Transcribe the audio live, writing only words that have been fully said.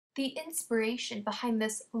The inspiration behind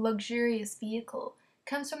this luxurious vehicle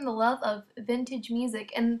comes from the love of vintage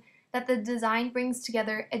music and that the design brings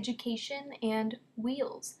together education and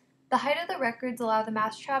wheels. The height of the records allow the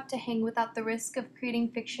mousetrap to hang without the risk of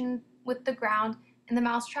creating friction with the ground, and the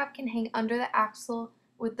mousetrap can hang under the axle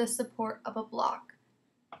with the support of a block.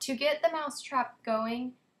 To get the mousetrap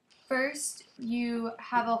going, first you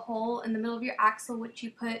have a hole in the middle of your axle which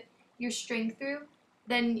you put your string through.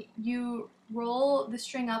 Then you roll the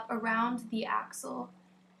string up around the axle,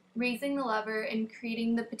 raising the lever and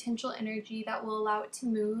creating the potential energy that will allow it to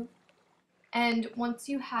move. And once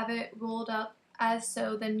you have it rolled up as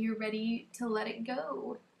so, then you're ready to let it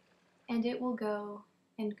go. And it will go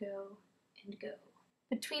and go and go.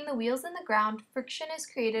 Between the wheels and the ground, friction is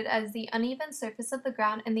created as the uneven surface of the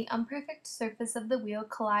ground and the imperfect surface of the wheel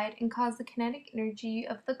collide and cause the kinetic energy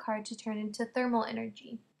of the car to turn into thermal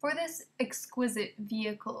energy. For this exquisite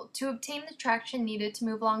vehicle, to obtain the traction needed to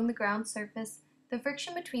move along the ground surface, the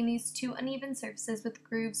friction between these two uneven surfaces with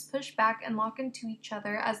grooves push back and lock into each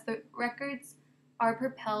other as the records are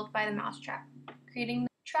propelled by the mousetrap, creating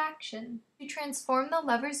traction. To transform the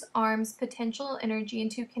lever's arm's potential energy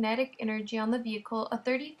into kinetic energy on the vehicle, a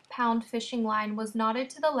 30-pound fishing line was knotted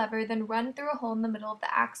to the lever, then run through a hole in the middle of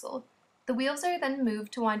the axle. The wheels are then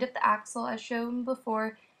moved to wind up the axle as shown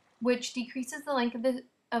before, which decreases the length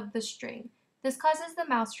of the string. This causes the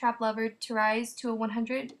mousetrap lever to rise to a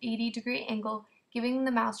 180-degree angle, giving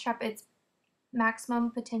the mousetrap its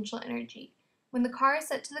maximum potential energy. When the car is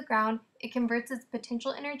set to the ground, it converts its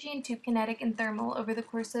potential energy into kinetic and thermal over the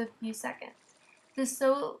course of a few seconds. This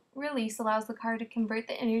slow release allows the car to convert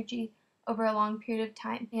the energy over a long period of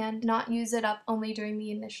time and not use it up only during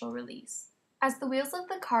the initial release. As the wheels of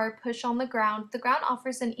the car push on the ground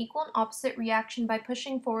offers an equal and opposite reaction by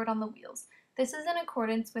pushing forward on the wheels. This is in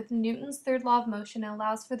accordance with Newton's third law of motion and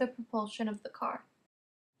allows for the propulsion of the car.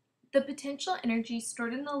 The potential energy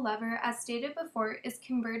stored in the lever, as stated before, is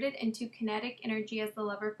converted into kinetic energy as the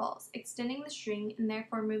lever falls, extending the string and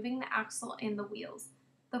therefore moving the axle and the wheels.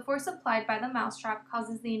 The force applied by the mousetrap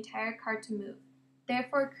causes the entire car to move,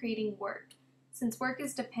 therefore creating work, since work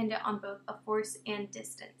is dependent on both a force and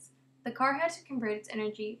distance. The car had to convert its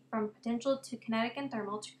energy from potential to kinetic and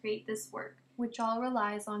thermal to create this work, which all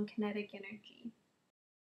relies on kinetic energy.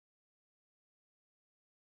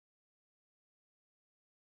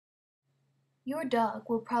 Your dog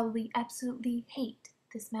will probably absolutely hate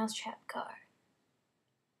this Mousetrap car,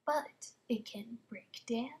 but it can break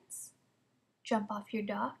dance, jump off your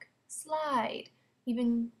dock, slide,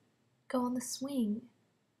 even go on the swing.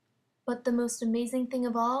 But the most amazing thing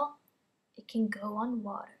of all, it can go on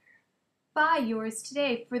water. Buy yours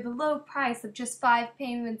today for the low price of just 5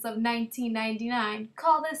 payments of $19.99.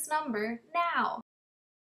 Call this number now.